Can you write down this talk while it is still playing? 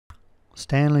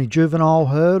Stanley Juvenile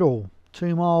Hurdle,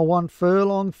 2 mile 1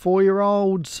 furlong,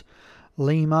 4-year-olds.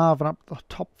 Lee Marvin up the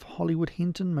top for Hollywood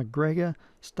Hinton, McGregor,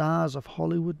 Stars of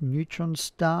Hollywood, Neutron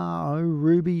Star, Oh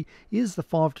Ruby is the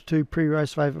 5-2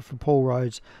 pre-race favourite for Paul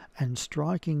Rhodes, and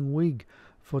Striking Wig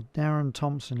for Darren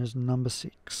Thompson is number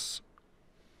 6.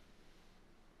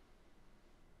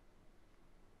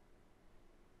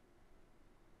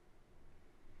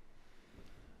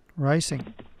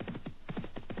 Racing.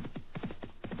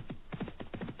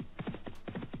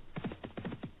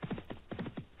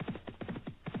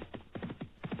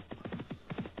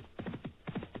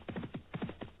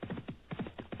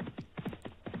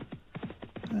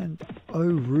 And Oh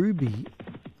Ruby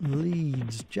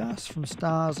leads just from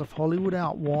Stars of Hollywood.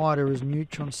 Out wider is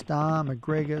Neutron Star,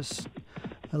 McGregor,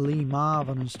 Lee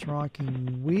Marvin and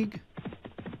Striking Wig.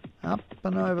 Up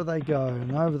and over they go,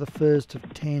 and over the first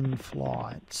of 10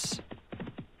 flights.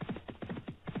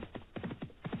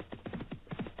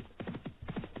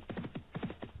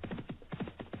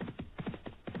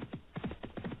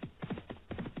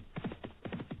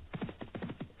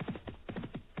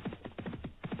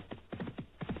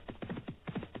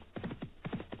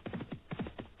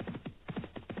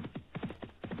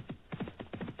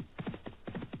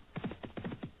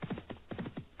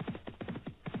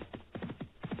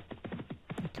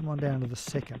 Come on down to the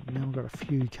second. Now we've got a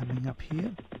few coming up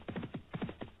here.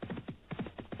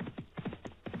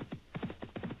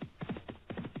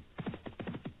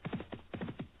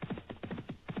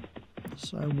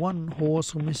 So one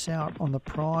horse will miss out on the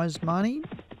prize money.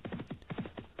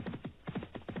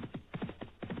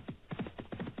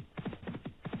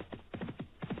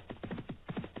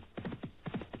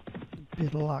 A bit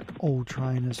of luck, all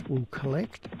trainers will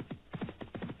collect.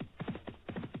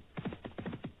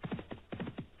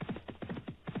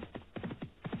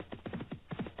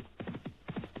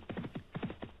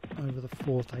 Over the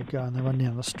fourth they go, and they run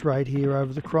down the straight here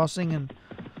over the crossing and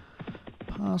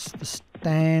past the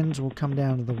stands, will come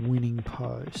down to the winning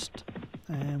post.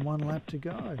 And 1 lap to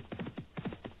go.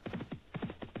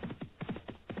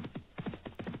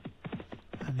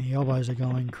 And the elbows are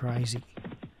going crazy.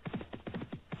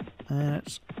 And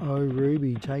it's Oh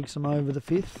Ruby takes them over the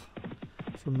 5th.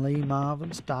 From Lee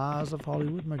Marvin, Stars of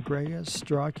Hollywood, McGregor,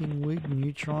 Striking Wig,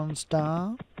 Neutron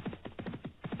Star.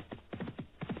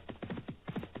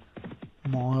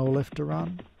 Mile left to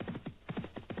run.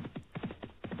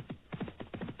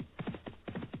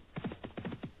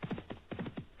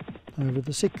 Over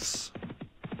the 6.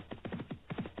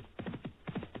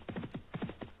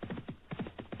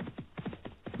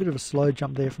 Bit of a slow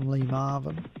jump there from Lee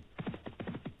Marvin.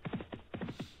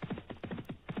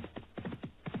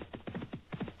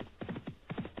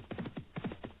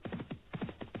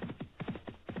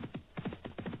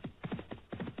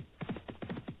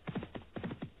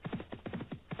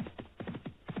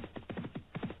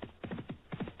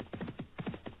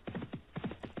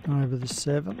 Over the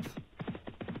 7th.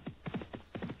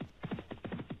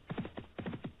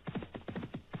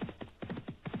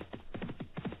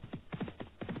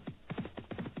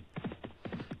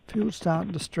 Field's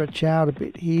starting to stretch out a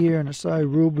bit here, and it's so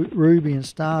Ruby and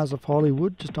Stars of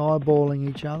Hollywood just eyeballing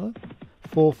each other.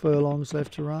 4 furlongs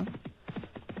left to run.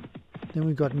 Then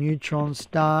we've got Neutron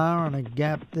Star and a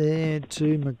gap there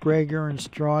to McGregor and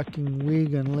Striking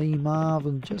Wig and Lee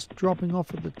Marvin just dropping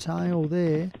off at the tail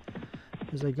there.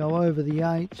 As they go over the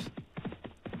 8th,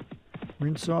 we're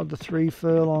inside the 3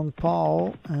 furlong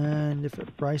pole, and if it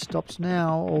race stops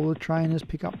now, all the trainers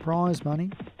pick up prize money.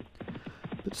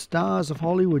 But Stars of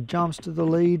Hollywood jumps to the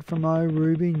lead from Oh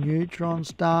Ruby, Neutron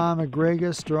Star,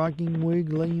 McGregor, Striking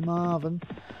Wig, Lee Marvin.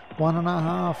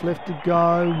 1.5 left to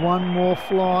go, 1 more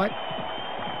flight.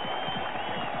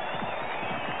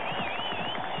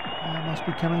 Must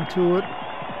be coming to it.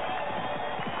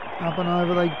 Up and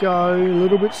over they go. A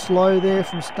little bit slow there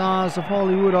from Stars of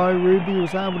Hollywood. Oh Ruby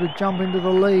was able to jump into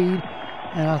the lead,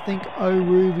 and I think Oh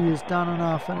Ruby has done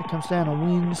enough, and it comes down to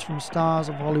wins from Stars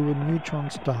of Hollywood,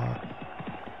 Neutron Star.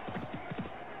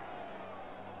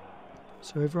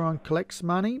 So everyone collects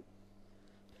money.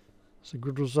 It's a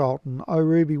good result, and Oh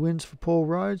Ruby wins for Paul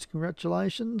Rhodes.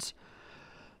 Congratulations.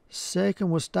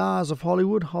 Second was Stars of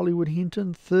Hollywood, Hollywood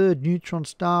Hinton. Third, Neutron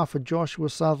Star for Joshua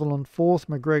Sutherland. Fourth,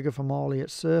 McGregor for Molly at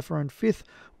Surfer. And fifth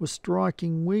was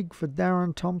Striking Wig for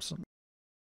Darren Thompson.